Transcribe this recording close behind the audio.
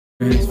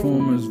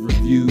Transformers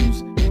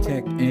reviews,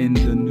 tech and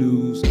the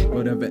news,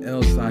 whatever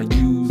else I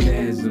use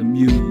as a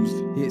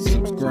muse. Hit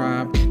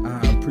subscribe,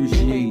 I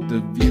appreciate the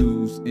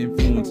views.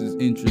 Influences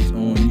interest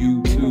on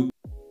YouTube.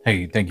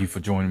 Hey, thank you for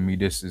joining me.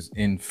 This is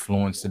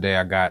Influence. Today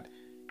I got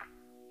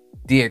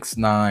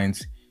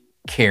DX9's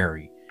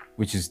Carry,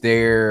 which is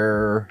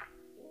their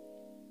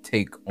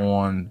take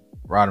on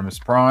Rodimus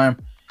Prime,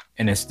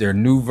 and it's their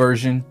new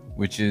version,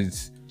 which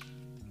is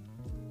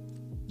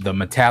the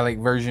metallic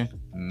version.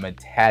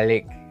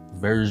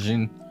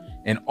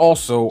 And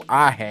also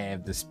I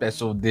have the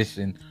special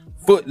edition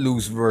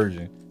Footloose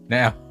version.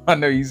 Now I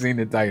know you've seen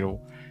the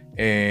title,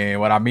 and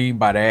what I mean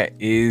by that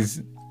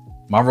is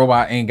my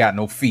robot ain't got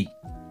no feet.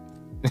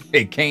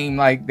 It came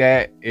like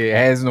that. It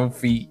has no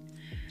feet.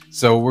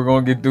 So we're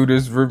gonna get through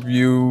this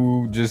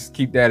review. Just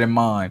keep that in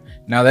mind.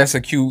 Now that's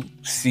a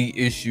QC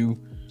issue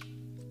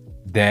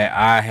that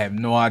I have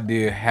no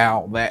idea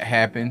how that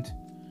happened.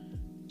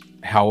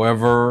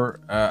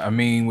 However, I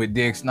mean, with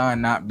DX9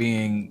 not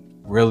being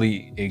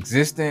really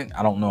existent,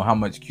 I don't know how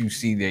much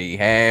QC they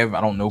have.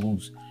 I don't know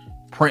who's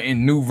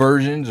printing new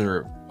versions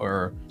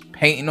or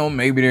painting them.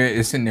 Maybe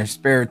it's in their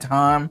spare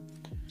time.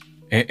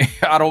 And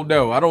I don't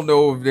know. I don't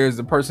know if there's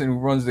a person who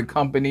runs the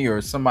company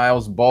or somebody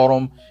else bought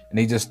them and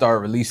they just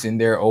start releasing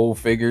their old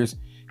figures.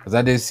 Because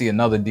I did see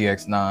another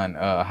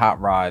DX9 Hot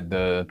Rod,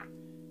 the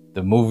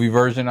movie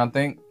version, I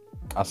think.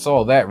 I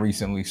saw that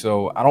recently,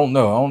 so I don't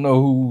know. I don't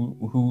know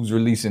who's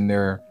releasing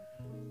their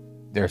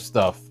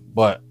stuff,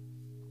 but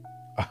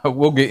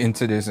we'll get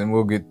into this and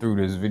we'll get through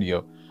this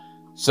video.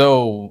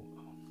 So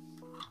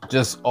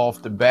just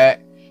off the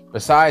bat,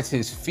 besides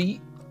his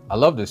feet, I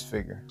love this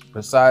figure.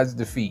 Besides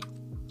the feet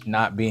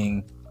not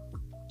being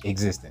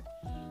existent,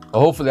 but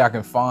hopefully I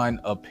can find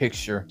a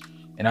picture,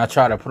 and I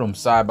try to put them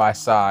side by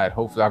side.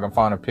 Hopefully I can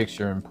find a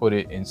picture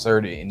and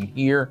insert it in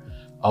here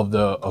of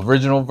the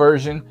original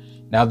version.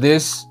 Now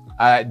this,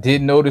 I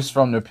did notice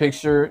from the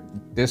picture,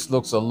 this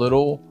looks a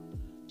little,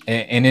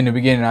 and in the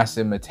beginning I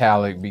said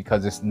metallic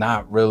because it's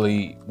not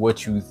really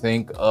what you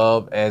think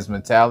of as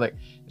metallic.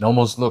 It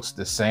almost looks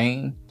the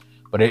same,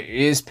 but it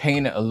is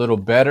painted a little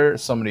better.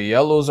 Some of the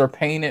yellows are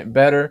painted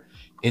better.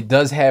 It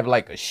does have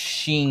like a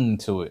sheen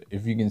to it.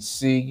 If you can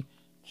see,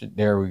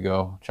 there we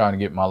go. I'm trying to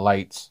get my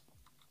lights.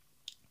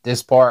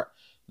 This part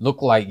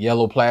looked like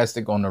yellow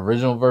plastic on the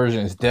original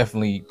version. It's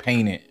definitely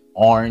painted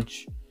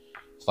orange.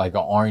 It's like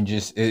an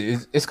orangish.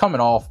 It's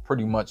coming off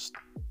pretty much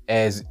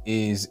as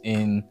is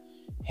in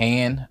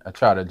hand. I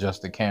try to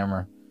adjust the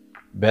camera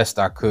best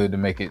I could to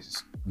make it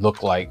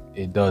look like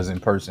it does in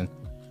person.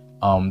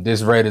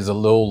 This red is a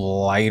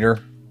little lighter.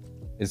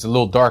 It's a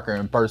little darker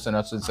in person,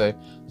 I should say.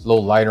 It's a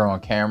little lighter on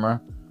camera.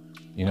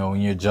 You know,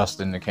 when you're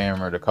adjusting the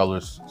camera, the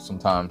colors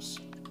sometimes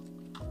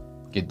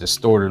get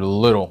distorted a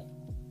little.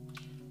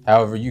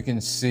 However, you can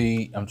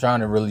see, I'm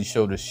trying to really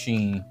show the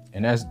sheen,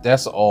 and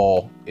that's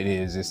all it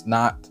is. It's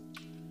not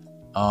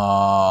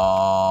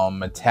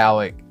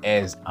metallic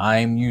as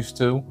I'm used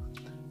to,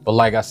 but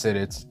like I said,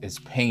 it's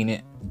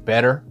painted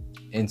better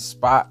in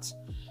spots.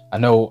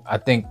 I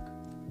think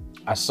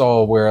I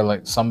saw where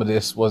like some of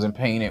this wasn't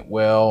painted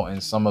well,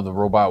 and some of the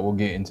robot, we'll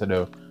get into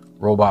the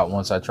robot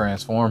once I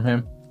transform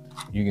him.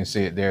 You can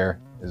see it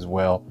there as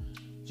well.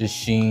 Just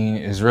sheen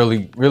is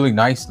really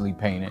nicely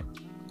painted.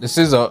 This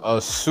is a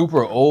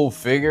super old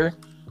figure,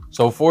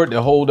 so for it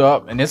to hold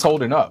up, and it's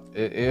holding up,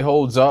 it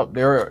holds up.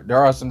 There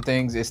are some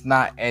things, it's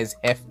not as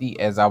hefty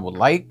as I would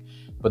like,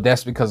 but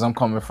that's because I'm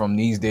coming from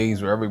these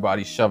days where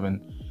everybody's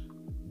shoving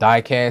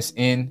die cast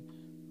in.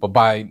 But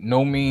by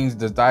no means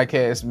does die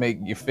cast make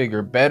your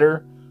figure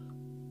better,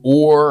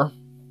 or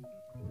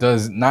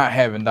does not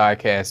having die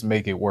cast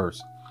make it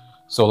worse.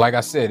 So like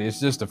I said, it's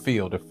just a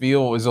feel. The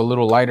feel is a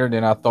little lighter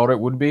than I thought it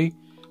would be.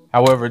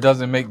 However, it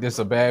doesn't make this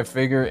a bad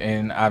figure,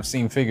 and I've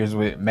seen figures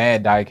with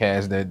mad die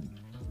cast that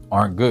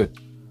aren't good.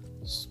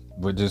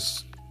 But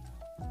just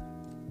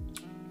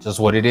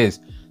what it is.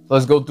 So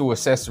let's go through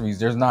accessories.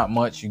 There's not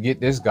much. You get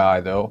this guy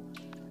though,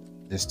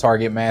 this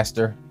Target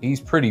Master. He's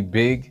pretty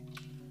big,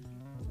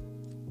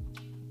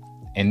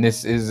 and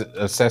this is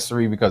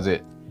accessory because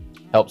it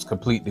helps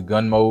complete the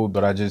gun mode,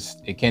 but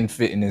it can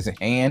fit in his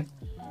hand.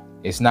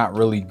 It's not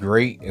really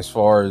great as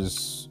far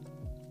as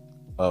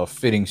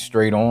fitting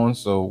straight on,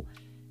 so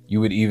you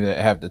would either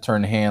have to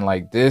turn the hand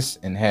like this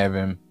and have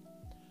him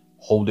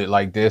hold it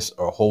like this,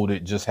 or hold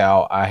it just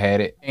how I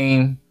had it.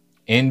 Aim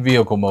in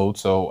vehicle mode,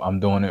 so I'm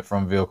doing it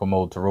from vehicle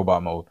mode to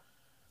robot mode.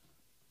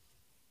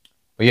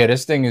 But yeah,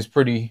 this thing is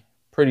pretty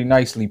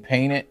nicely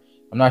painted.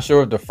 I'm not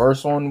sure if the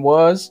first one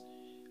was.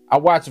 I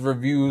watched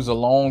reviews a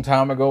long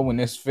time ago when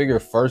this figure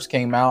first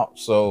came out,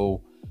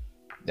 so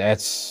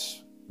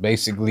that's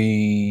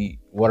basically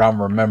what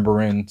I'm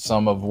remembering.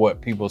 Some of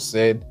what people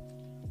said,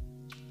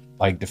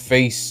 like the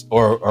face,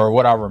 or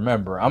what I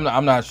remember.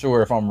 I'm not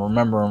sure if I'm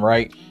remembering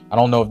right. I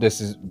don't know if this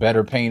is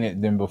better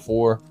painted than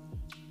before,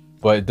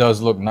 but it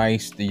does look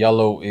nice. The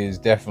yellow is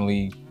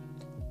definitely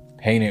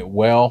painted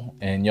well,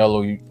 and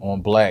yellow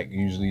on black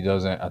usually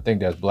doesn't. I think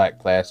that's black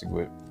plastic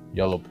with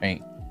yellow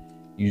paint.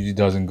 Usually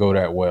doesn't go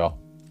that well.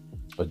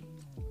 But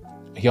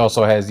He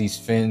also has these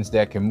fins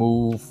that can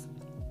move.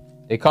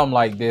 They come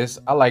like this.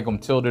 I like them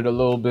tilted a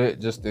little bit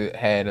just to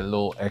add a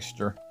little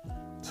extra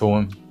to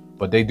them,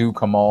 but they do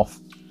come off.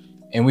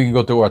 And we can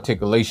go through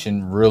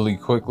articulation really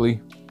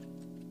quickly.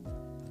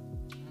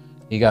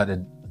 He got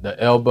the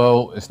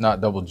elbow. It's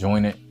not double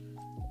jointed.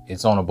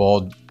 It's on a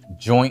ball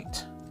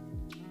joint.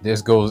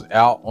 This goes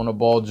out on a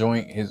ball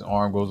joint. His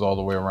arm goes all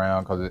the way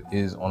around because it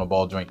is on a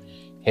ball joint.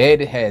 Head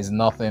has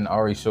nothing. I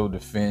already showed the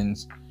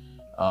fins.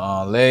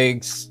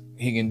 Legs,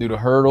 he can do the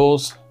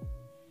hurdles.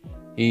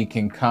 He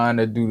can kind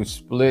of do the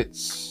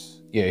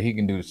splits. Yeah, he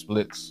can do the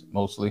splits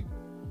mostly.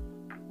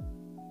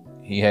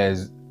 He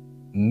has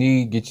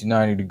knee, get you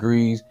 90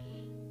 degrees.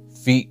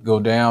 Feet go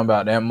down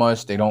about that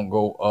much. They don't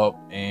go up,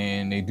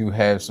 and they do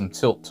have some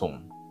tilt to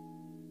them.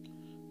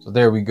 So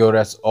there we go.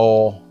 That's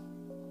all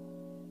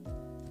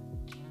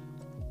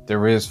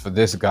there is for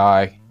this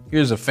guy.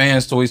 Here's a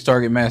Fans Toys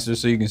Target Master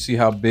so you can see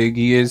how big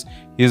he is.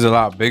 He's a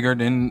lot bigger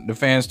than the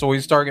Fans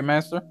Toys Target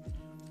Master.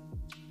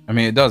 I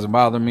mean, it doesn't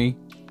bother me,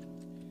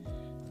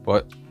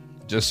 but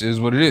just is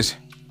what it is.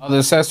 Other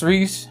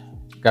accessories,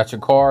 got your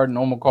card,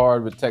 normal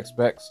card with tech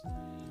specs,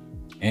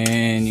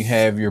 and you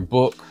have your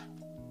book,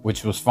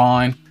 which was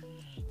fine.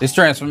 This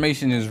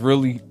transformation is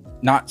really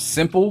not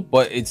simple,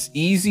 but it's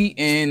easy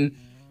and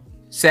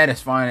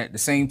satisfying at the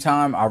same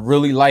time. I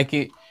really like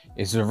it.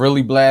 It's a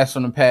really blast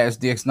from the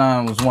past.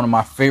 DX9 was one of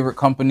my favorite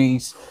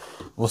companies.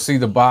 We'll see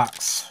the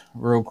box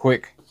real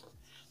quick.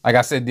 Like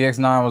I said,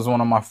 DX9 was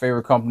one of my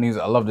favorite companies.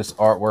 I love this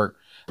artwork.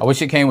 I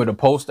wish it came with a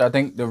poster. I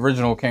think the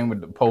original came with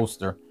the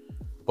poster,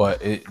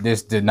 but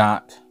this did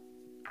not.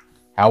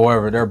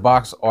 However, their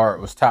box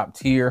art was top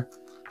tier.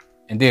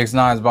 And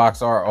DX9's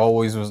box art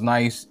always was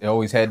nice. It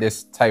always had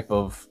this type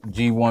of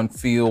G1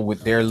 feel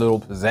with their little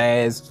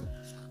pizzazz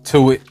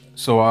to it.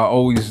 So I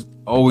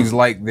always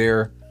liked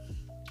their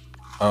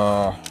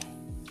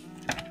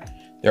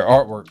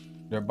artwork,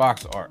 their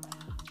box art.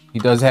 He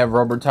does have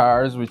rubber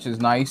tires, which is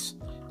nice.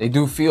 They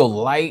do feel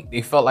light.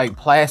 They felt like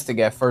plastic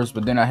at first,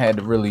 but then I had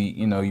to really,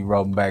 you know, you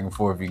rub them back and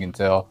forth. You can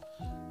tell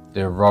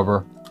they're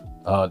rubber.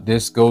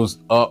 This goes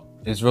up.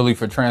 It's really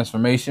for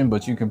transformation,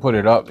 but you can put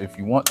it up if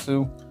you want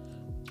to.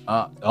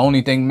 The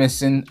only thing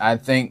missing, I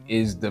think,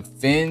 is the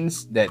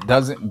fins. That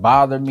doesn't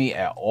bother me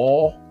at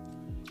all.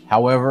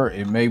 However,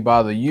 it may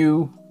bother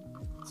you.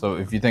 So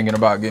if you're thinking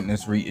about getting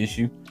this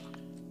reissue.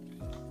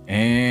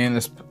 And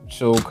let's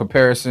show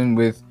comparison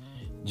with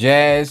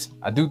Jazz.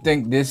 I do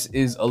think this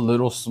is a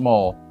little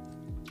small.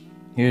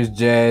 Here's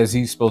Jazz.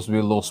 He's supposed to be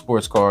a little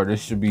sports car.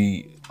 This should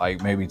be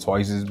like maybe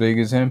twice as big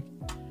as him.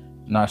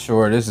 Not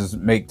sure. This is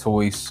Make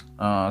Toys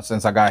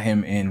since I got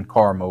him in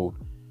car mode.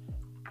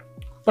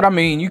 But I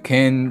mean, you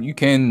can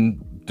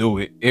do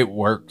it. It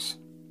works.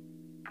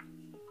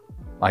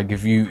 Like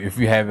if you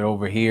have it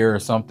over here or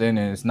something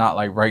and it's not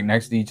like right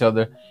next to each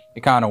other,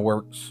 it kind of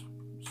works.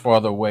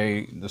 Farther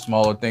away the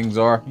smaller things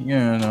are, you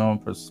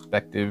know,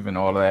 perspective and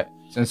all that.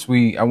 Since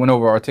I went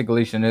over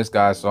articulation in this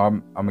guy, so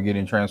I'm gonna get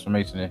in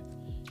transformation in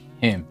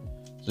him.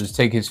 So just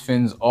take his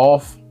fins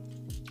off,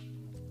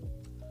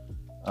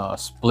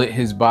 split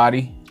his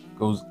body,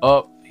 goes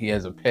up. He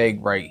has a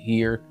peg right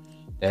here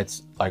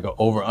that's like an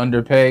over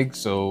under peg,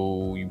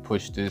 so you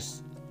push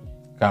this,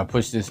 kind of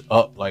push this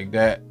up like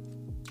that,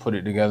 put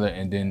it together,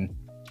 and then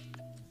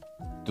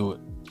do it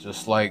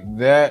just like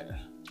that.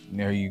 And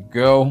there you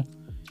go.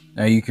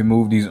 Now you can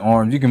move these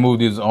arms. You can move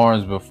these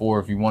arms before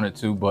if you wanted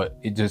to, but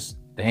it just,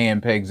 the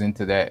hand pegs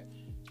into that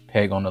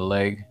peg on the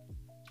leg.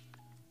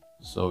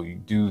 So you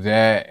do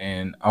that,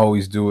 and I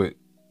always do it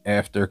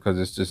after because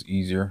it's just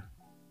easier.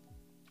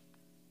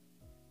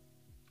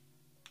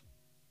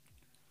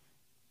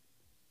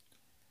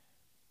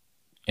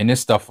 And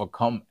this stuff will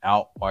come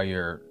out while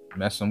you're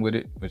messing with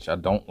it, which I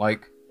don't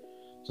like.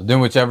 So then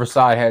whichever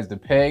side has the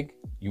peg,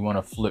 you want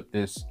to flip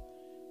this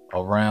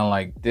around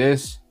like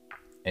this,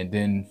 and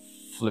then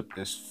flip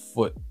this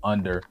foot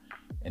under,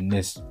 and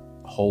this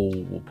hole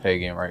will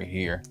peg in right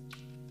here.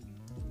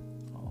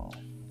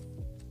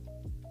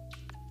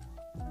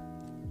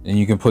 Then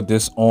you can put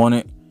this on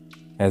it.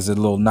 Has a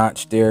little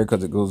notch there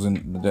because it goes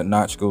in, the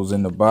notch goes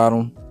in the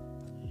bottom.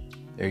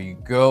 There you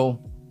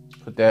go.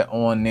 Put that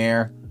on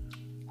there,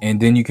 and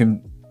then you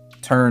can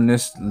turn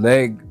this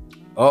leg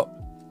up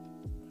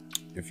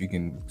if you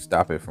can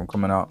stop it from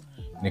coming out,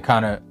 and it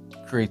kind of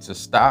creates a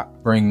stop.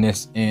 Bring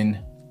this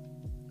in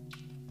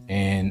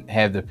and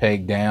have the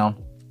peg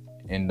down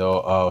and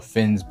the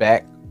fins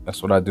back.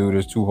 That's what I do.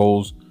 There's two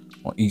holes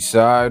on each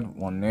side,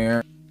 one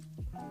there,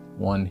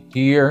 one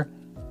here,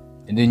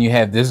 and then you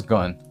have this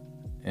gun,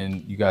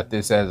 and you got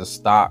this as a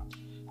stock,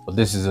 but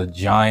this is a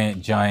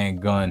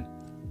giant gun.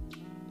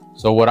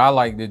 So what I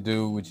like to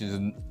do, which is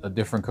a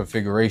different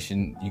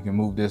configuration, you can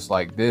move this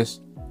like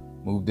this,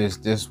 move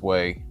this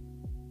way,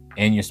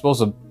 and you're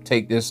supposed to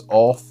take this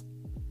off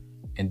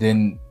and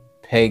then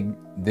peg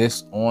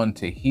this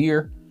onto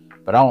here.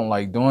 But I don't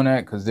like doing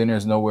that because then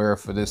there's nowhere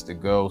for this to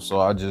go. So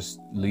I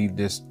just leave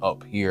this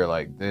up here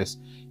like this.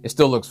 It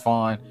still looks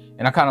fine.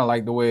 And I kind of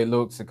like the way it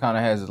looks. It kind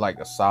of has like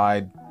a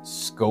side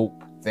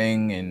scope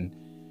thing, and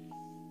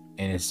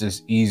it's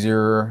just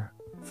easier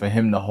for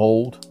him to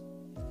hold.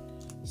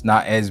 It's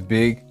not as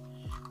big.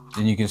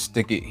 Then you can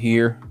stick it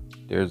here.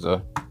 There's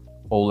a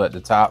hole at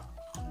the top,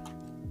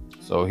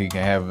 so he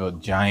can have a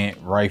giant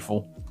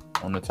rifle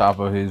on the top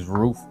of his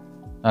roof.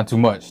 Not too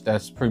much.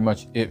 That's pretty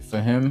much it for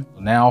him.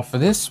 Now for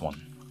this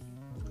one,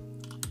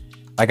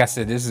 like I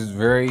said, this is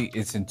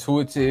it's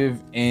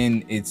intuitive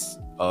and it's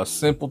a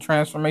simple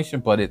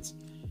transformation, but it's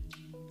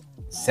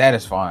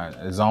satisfying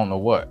as I don't know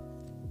what.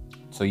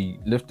 So you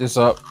lift this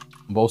up,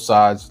 both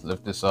sides,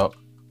 lift this up,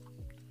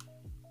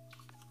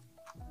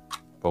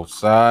 both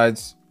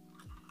sides.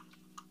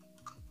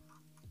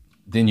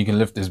 Then you can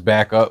lift this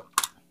back up.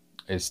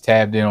 It's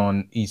tabbed in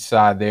on each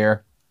side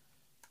there.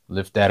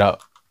 Lift that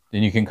up.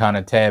 Then you can kind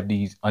of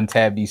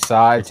untab these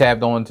sides.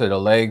 Tabbed onto the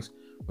legs,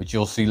 which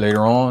you'll see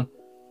later on.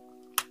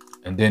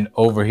 And then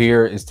over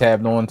here is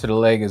tabbed onto the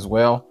leg as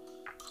well.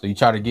 So you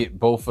try to get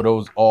both of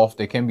those off.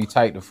 They can be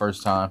tight the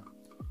first time.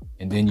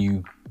 And then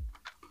you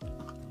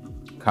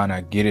kind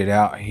of get it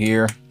out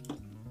here.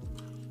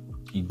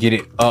 You get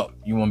it up.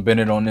 You want to bend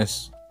it on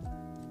this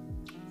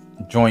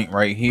joint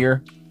right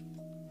here.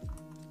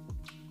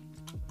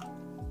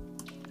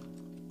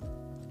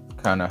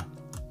 Kind of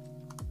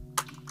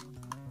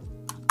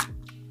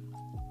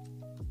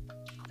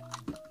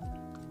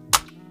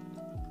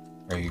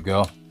there you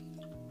go.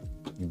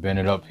 You bend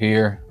it up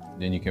here,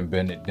 then you can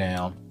bend it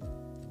down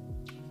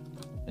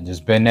and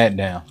just bend that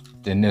down.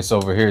 Then this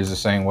over here is the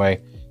same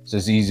way. It's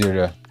just easier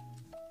to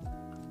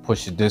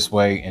push it this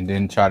way and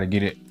then try to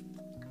get it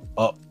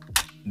up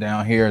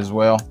down here as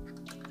well.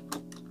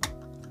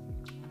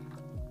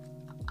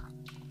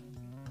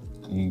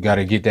 You got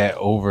to get that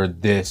over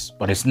this,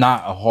 but it's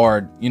not a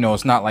hard,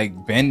 it's not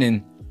like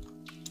bending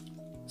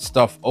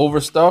stuff over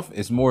stuff.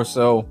 It's more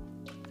so,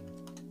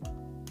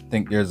 I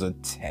think there's a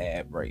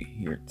tab right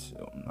here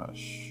too. I'm not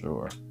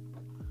sure.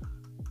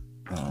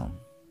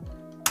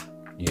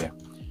 Yeah,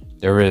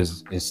 there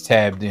is. It's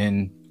tabbed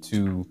in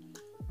to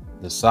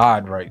the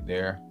side right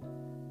there.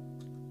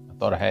 I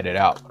thought I had it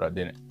out, but I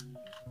didn't.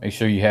 Make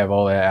sure you have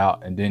all that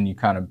out, and then you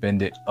kind of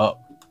bend it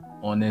up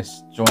on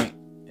this joint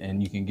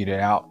and you can get it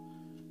out.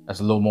 That's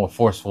a little more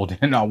forceful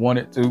than I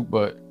wanted to,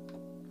 but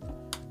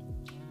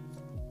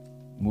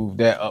move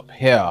that up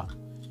here.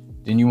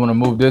 Then you want to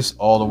move this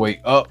all the way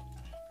up.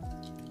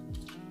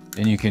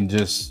 Then you can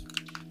just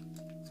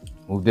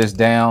move this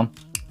down,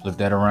 flip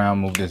that around,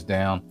 move this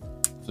down,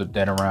 flip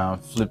that around,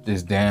 flip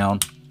this down,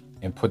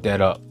 and put that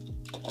up.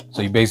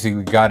 So you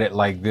basically got it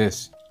like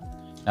this.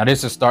 Now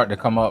this is starting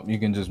to come up. You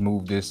can just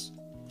move this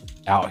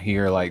out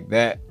here like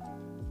that.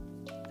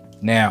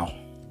 Now,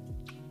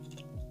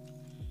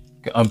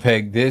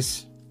 unpeg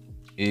this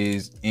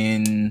is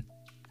in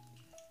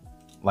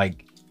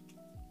like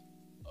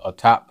a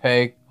top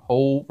peg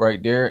hole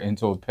right there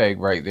into a peg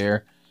right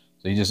there.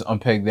 So you just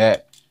unpeg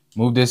that,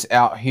 move this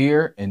out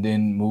here, and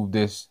then move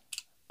this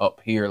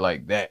up here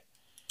like that.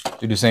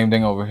 Do the same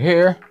thing over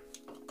here.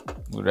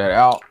 Move that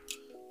out,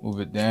 move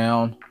it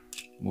down,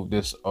 move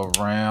this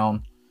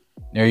around.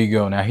 There you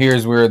go. Now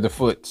here's where the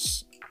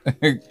foot's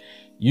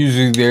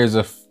usually there's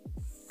a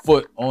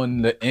foot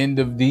on the end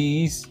of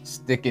these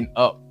sticking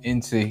up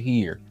into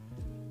here.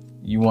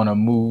 You want to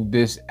move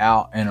this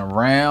out and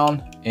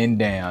around and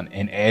down,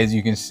 and as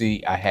you can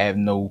see, I have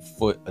no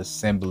foot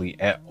assembly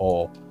at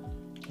all,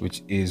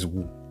 which is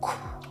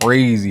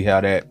crazy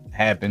how that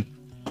happened,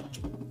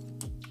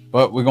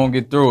 but we're gonna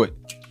get through it.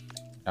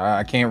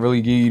 I can't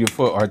really give you the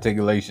foot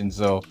articulation,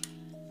 so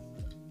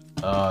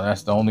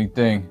that's the only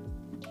thing,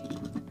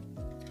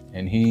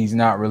 and he's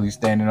not really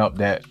standing up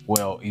that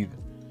well either.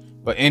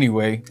 But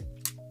anyway,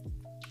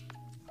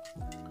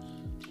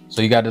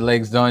 so you got the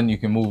legs done. You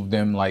can move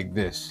them like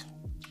this,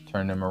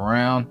 turn them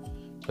around,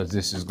 because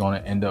this is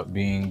going to end up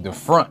being the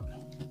front.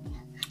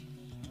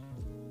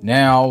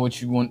 Now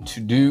what you want to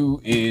do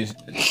is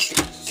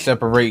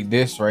separate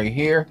this right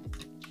here.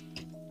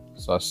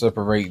 So I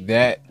separate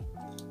that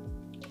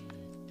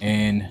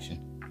and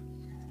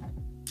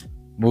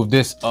move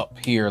this up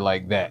here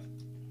like that.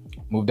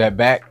 Move that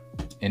back,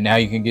 and now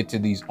you can get to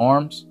these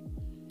arms.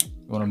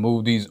 You want to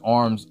move these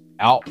arms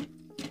out,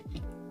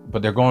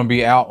 but they're going to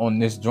be out on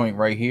this joint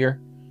right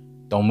here.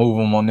 Don't move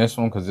them on this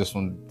one, because this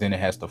one then it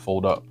has to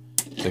fold up.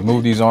 So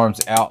move these arms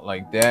out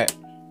like that.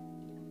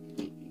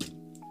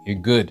 You're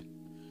good.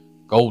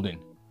 Golden.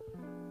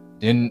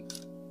 Then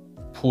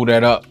pull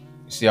that up.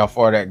 See how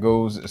far that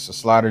goes? It's a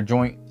slider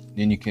joint.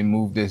 Then you can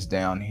move this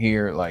down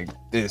here like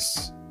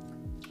this,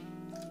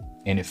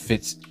 and it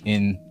fits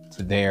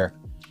into there.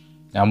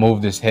 Now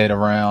move this head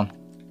around.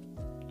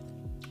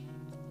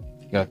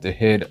 Got the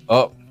head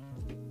up.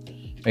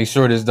 Make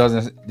sure this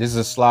is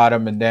a slide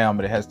up and down,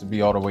 but it has to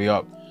be all the way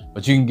up.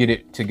 But you can get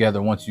it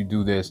together once you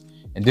do this.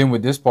 And then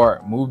with this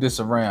part, move this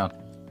around.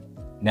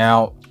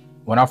 Now,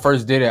 when I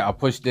first did it, I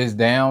pushed this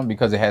down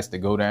because it has to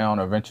go down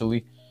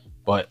eventually.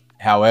 But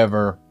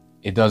however,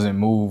 it doesn't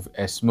move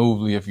as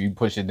smoothly if you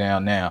push it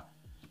down now.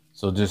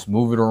 So just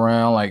move it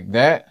around like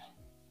that.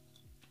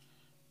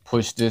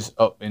 Push this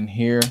up in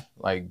here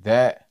like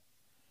that.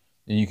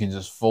 Then you can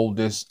just fold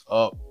this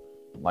up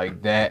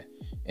like that,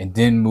 and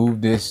then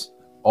move this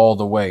all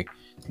the way.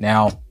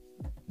 Now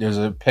there's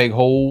a peg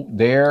hole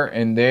there,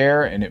 and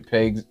it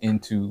pegs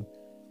into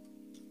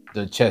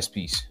the chest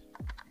piece,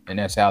 and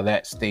that's how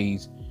that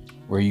stays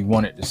where you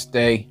want it to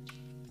stay.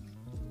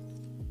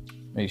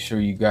 Make sure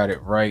you got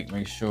it right.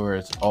 Make sure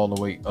it's all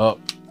the way up.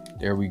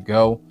 There we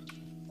go.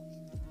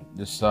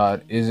 This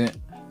side isn't.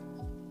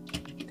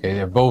 Okay,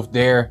 they're both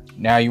there.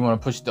 Now you want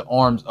to push the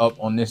arms up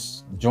on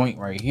this joint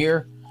right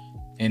here,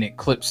 and it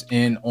clips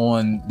in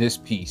on this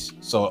piece,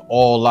 so it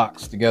all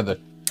locks together,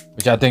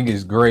 which I think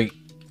is great.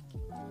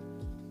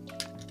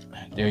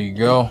 There you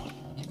go.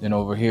 Then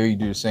over here you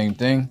do the same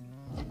thing.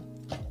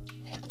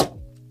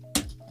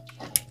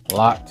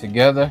 Lock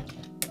together,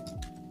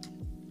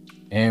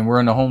 and we're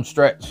in the home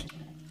stretch.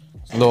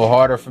 It's a little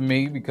harder for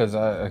me because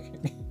I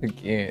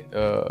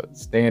can't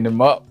stand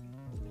them up.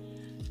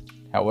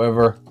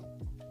 However,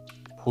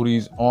 pull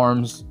these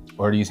arms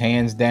or these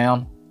hands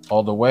down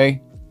all the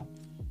way.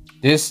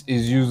 This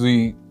is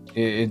usually,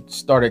 it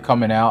started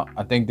coming out.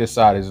 I think this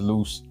side is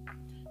loose.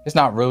 It's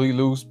not really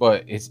loose,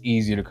 but it's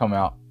easier to come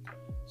out.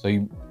 So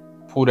you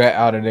pull that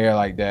out of there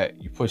like that.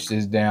 You push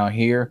this down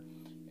here,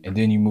 and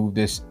then you move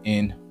this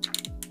in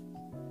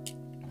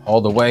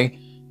all the way.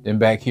 Then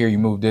back here you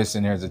move this,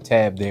 and there's a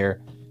tab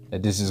there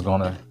that this is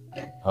gonna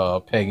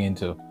peg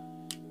into.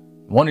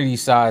 One of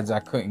these sides I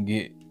couldn't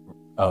get.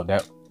 Oh,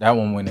 that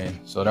one went in,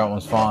 so that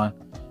one's fine.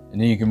 And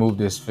then you can move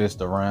this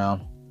fist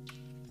around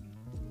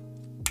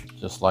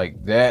just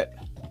like that.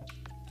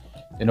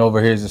 Then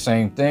over here is the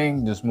same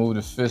thing. Just move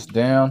the fist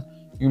down.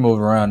 You can move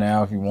it around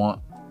now if you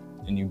want,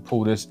 and you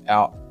pull this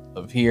out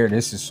of here.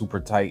 This is super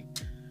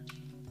tight.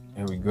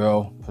 Here we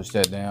go. Push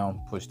that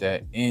down, push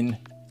that in,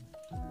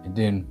 and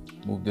then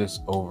move this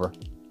over.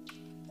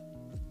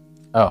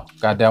 Oh,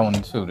 got that one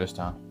too this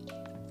time.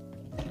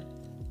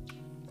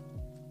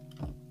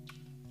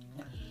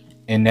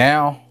 And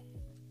now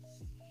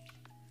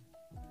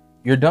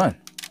you're done.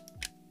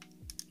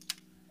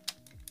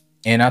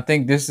 And I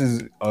think this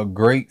is a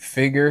great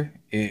figure.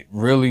 It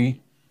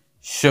really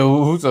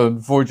shows.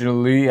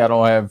 Unfortunately, I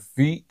don't have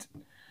feet,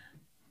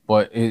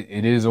 but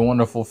it is a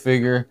wonderful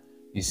figure.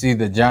 You see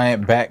the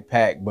giant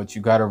backpack, but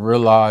you got to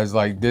realize,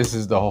 like, this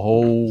is the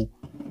whole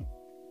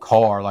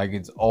car. Like,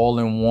 it's all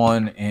in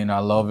one, and I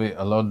love it.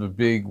 I love the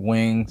big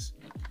wings.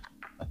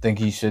 I think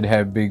he should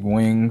have big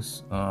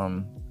wings.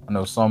 I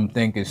know some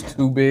think it's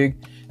too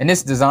big, and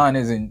this design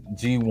isn't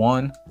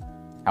G1.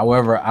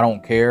 However, I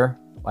don't care.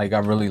 Like, I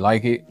really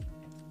like it.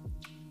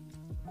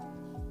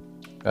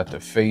 Got the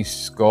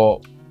face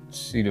sculpt.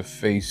 See the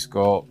face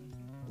sculpt.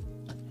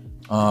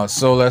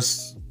 So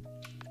let's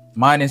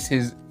minus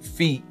his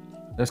feet.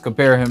 Let's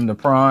compare him to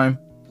Prime.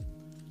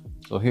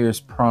 So here's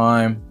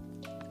Prime,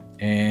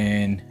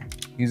 and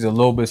he's a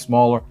little bit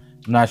smaller.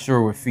 I'm not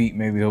sure with feet.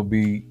 Maybe he'll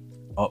be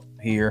up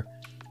here.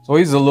 So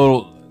he's a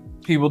little.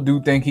 People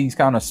do think he's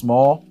kind of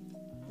small.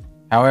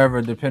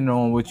 However, depending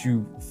on what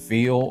you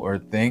feel or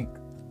think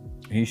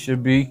he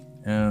should be,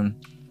 who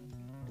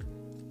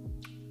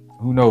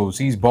knows?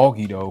 He's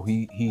bulky though.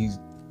 He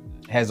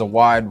has a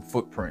wide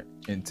footprint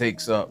and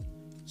takes up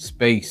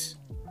space.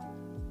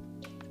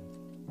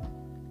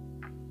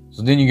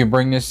 So then you can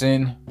bring this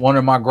in. One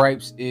of my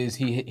gripes is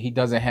he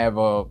doesn't have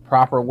a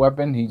proper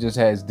weapon. He just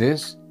has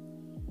this,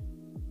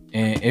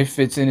 and it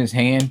fits in his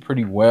hand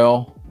pretty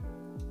well,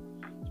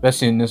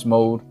 especially in this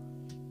mode.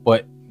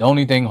 But the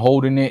only thing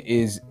holding it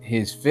is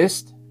his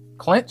fist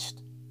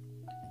clenched,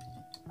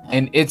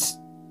 and it's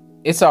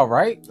all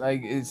right.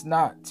 Like, it's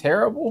not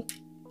terrible.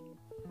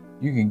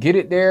 You can get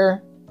it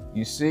there,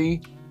 you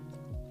see,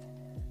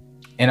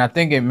 and I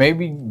think it may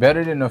be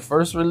better than the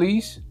first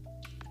release.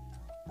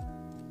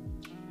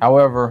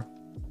 However,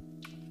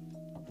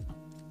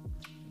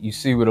 you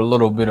see, with a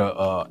little bit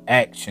of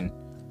action,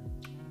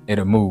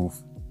 it'll move.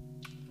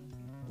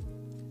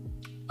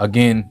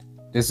 Again,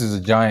 this is a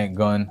giant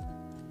gun,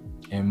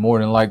 and more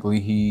than likely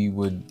he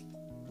would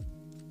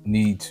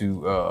need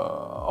to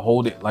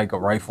hold it like a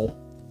rifle.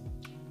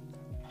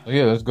 So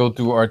yeah, let's go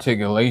through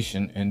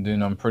articulation, and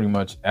then I'm pretty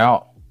much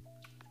out.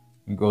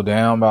 You go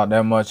down about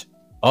that much,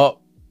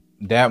 up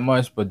that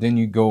much, but then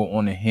you go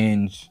on the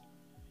hinge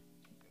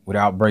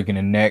without breaking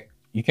the neck.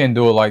 You can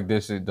do it like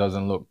this. It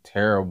doesn't look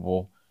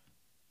terrible,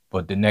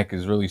 but the neck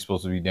is really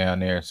supposed to be down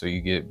there, so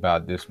you get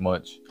about this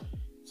much.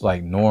 It's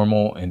like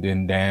normal, and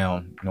then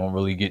down. You don't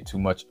really get too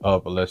much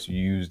up unless you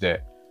use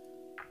that.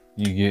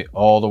 You get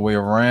all the way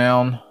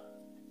around.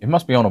 It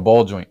must be on a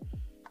ball joint,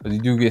 because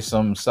you do get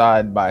some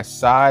side by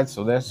side,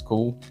 so that's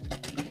cool.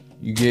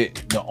 You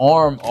get the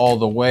arm all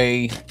the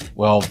way.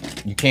 Well,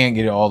 you can't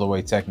get it all the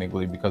way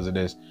technically because of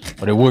this,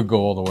 but it would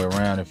go all the way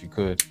around if you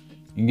could.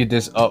 You can get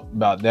this up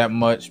about that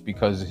much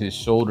because his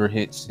shoulder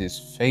hits his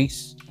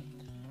face.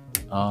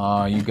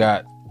 You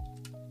got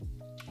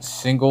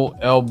single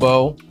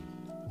elbow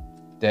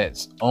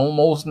that's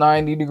almost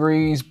 90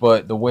 degrees,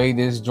 but the way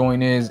this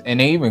joint is, and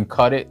they even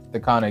cut it to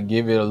kind of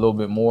give it a little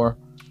bit more,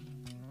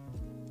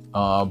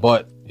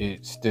 but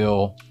it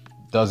still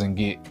doesn't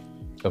get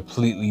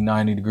completely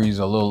 90 degrees,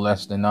 a little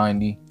less than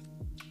 90.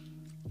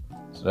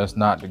 So that's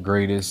not the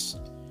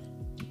greatest.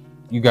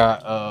 You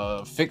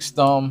got fixed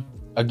thumb,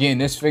 again,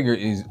 this figure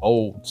is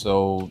old,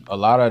 so a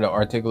lot of the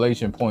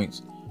articulation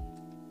points,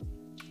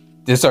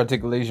 this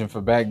articulation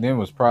for back then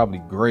was probably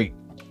great.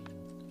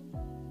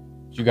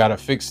 You got a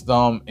fixed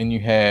thumb and you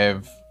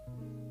have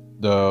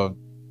the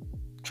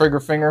trigger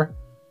finger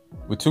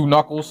with 2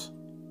 knuckles,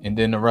 and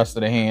then the rest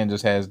of the hand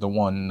just has the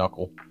 1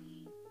 knuckle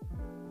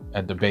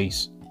at the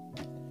base.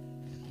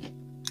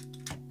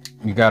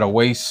 You got a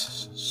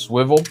waist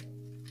swivel.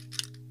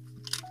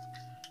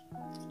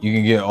 You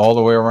can get all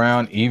the way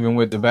around even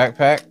with the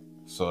backpack,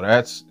 so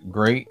that's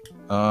great.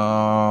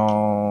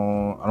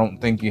 I don't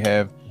think you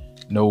have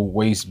no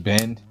waist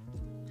bend.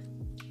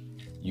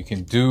 He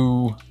can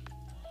do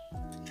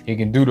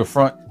the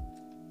front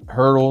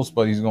hurdles,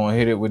 but he's gonna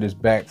hit it with his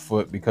back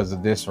foot because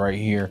of this right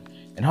here.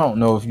 And I don't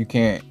know if you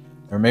can't,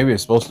 or maybe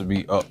it's supposed to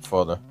be up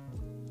further.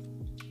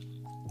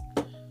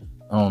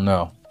 I don't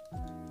know.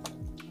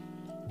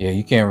 Yeah,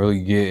 you can't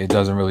really get it,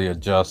 doesn't really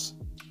adjust.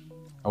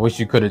 I wish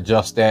you could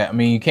adjust that. I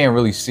mean, you can't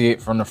really see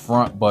it from the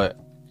front, but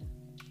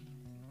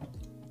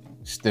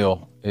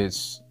still, it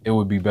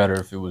would be better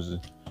if it was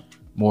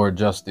more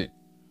adjusted.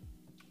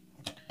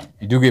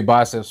 You do get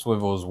bicep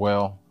swivel as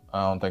well.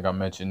 I don't think I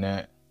mentioned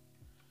that.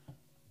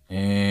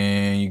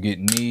 And you get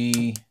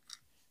knee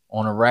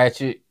on a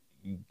ratchet.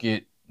 You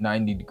get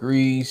 90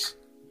 degrees.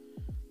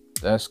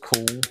 That's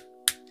cool.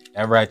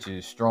 That ratchet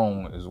is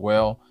strong as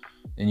well.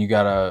 Then you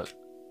got a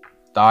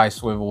thigh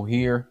swivel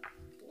here.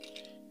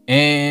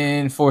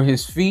 And for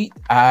his feet,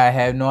 I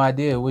have no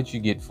idea what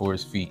you get for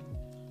his feet.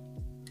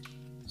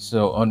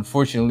 So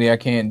unfortunately, I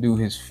can't do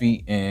his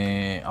feet,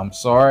 and I'm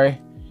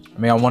sorry. I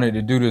mean, I wanted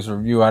to do this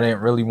review. I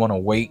didn't really want to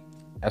wait.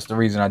 That's the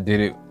reason I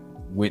did it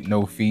with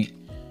no feet,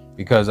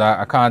 because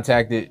I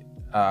contacted,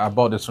 I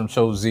bought this from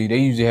Show Z. They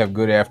usually have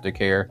good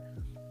aftercare.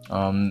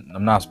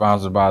 I'm not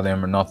sponsored by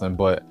them or nothing,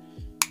 but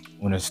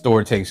when a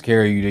store takes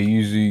care of you, they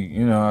usually,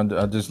 you know,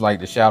 I just like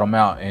to shout them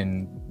out,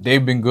 and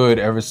they've been good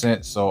ever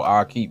since. So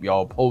I'll keep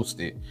y'all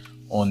posted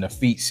on the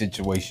feet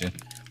situation.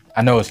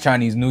 I know it's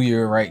Chinese New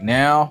Year right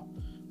now,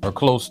 or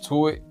close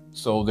to it,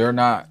 so they're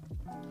not,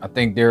 I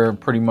think they're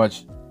pretty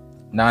much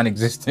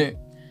non-existent,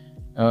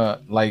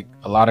 like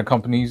a lot of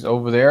companies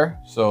over there.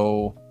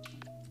 So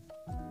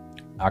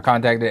I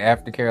contacted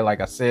aftercare,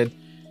 like I said,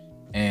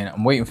 and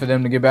I'm waiting for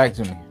them to get back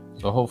to me.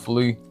 So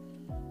hopefully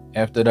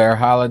after their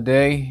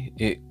holiday,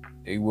 it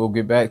will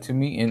get back to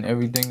me and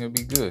everything will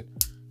be good.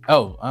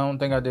 Oh, I don't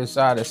think I did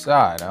side to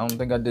side. I don't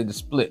think I did the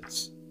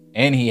splits.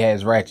 And he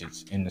has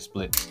ratchets in the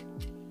splits.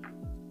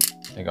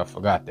 I think I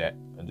forgot that.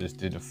 I just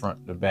did the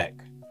front to back,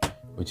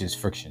 which is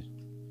friction.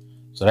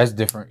 So that's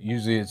different.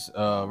 Usually it's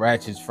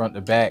ratchets front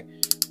to back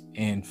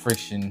and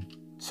friction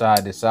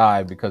side to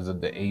side because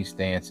of the A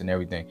stance and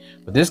everything.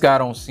 But this guy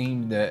don't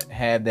seem to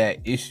have that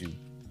issue.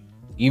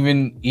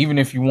 Even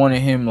if you wanted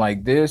him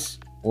like this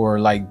or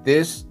like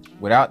this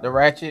without the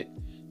ratchet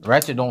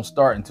don't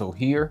start until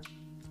here.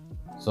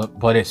 So,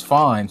 but it's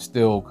fine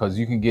still, because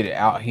you can get it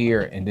out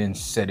here and then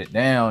set it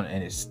down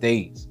and it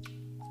stays.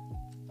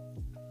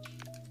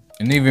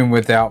 And even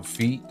without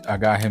feet, I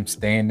got him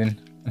standing.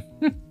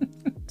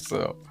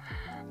 So,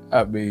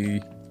 I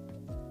mean,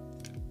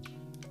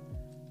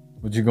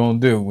 what you gonna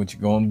do? What you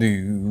gonna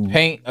do?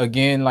 Paint,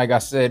 again, like I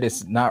said,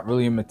 it's not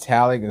really a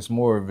metallic. It's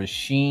more of a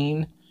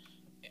sheen,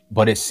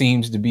 but it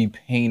seems to be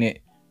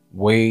painted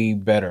way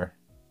better.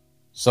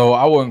 So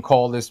I wouldn't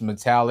call this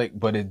metallic,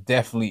 but it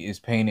definitely is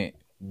painted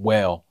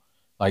well.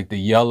 Like the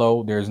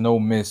yellow, there's no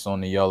miss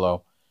on the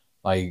yellow.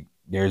 Like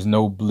there's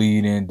no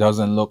bleeding.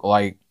 Doesn't look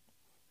like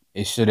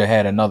it should have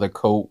had another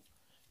coat.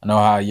 I know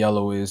how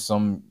yellow is.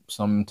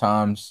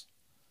 Sometimes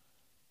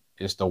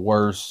it's the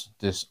worst.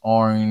 This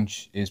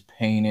orange is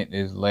painted.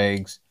 His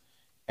legs,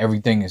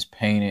 everything is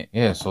painted.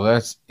 Yeah, so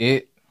that's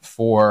it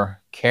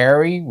for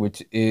Carry,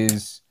 which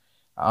is,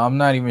 I'm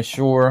not even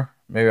sure.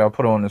 Maybe I'll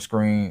put it on the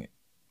screen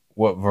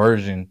what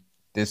version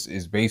this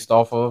is based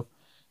off of.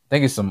 I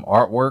think it's some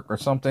artwork or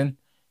something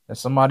that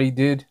somebody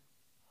did.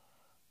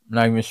 I'm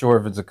not even sure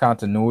if it's a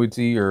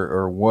continuity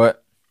or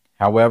what.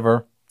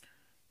 However,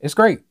 it's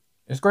great.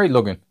 It's great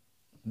looking.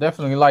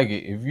 Definitely like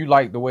it. If you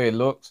like the way it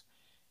looks,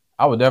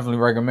 I would definitely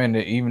recommend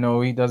it. Even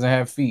though he doesn't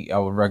have feet, I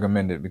would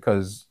recommend it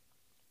because,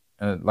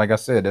 like I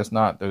said, that's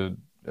not the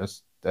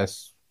that's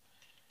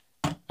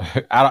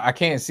I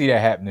can't see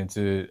that happening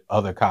to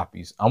other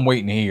copies. I'm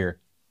waiting to hear.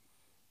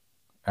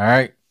 All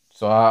right.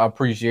 So I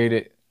appreciate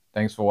it.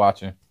 Thanks for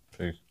watching.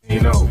 Peace.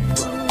 You know,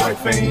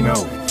 life ain't no,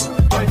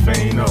 life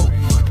ain't no,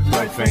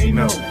 life ain't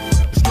no.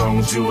 As long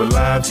as you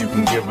alive, you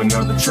can give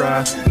another try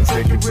and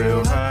take it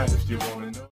real high if you want.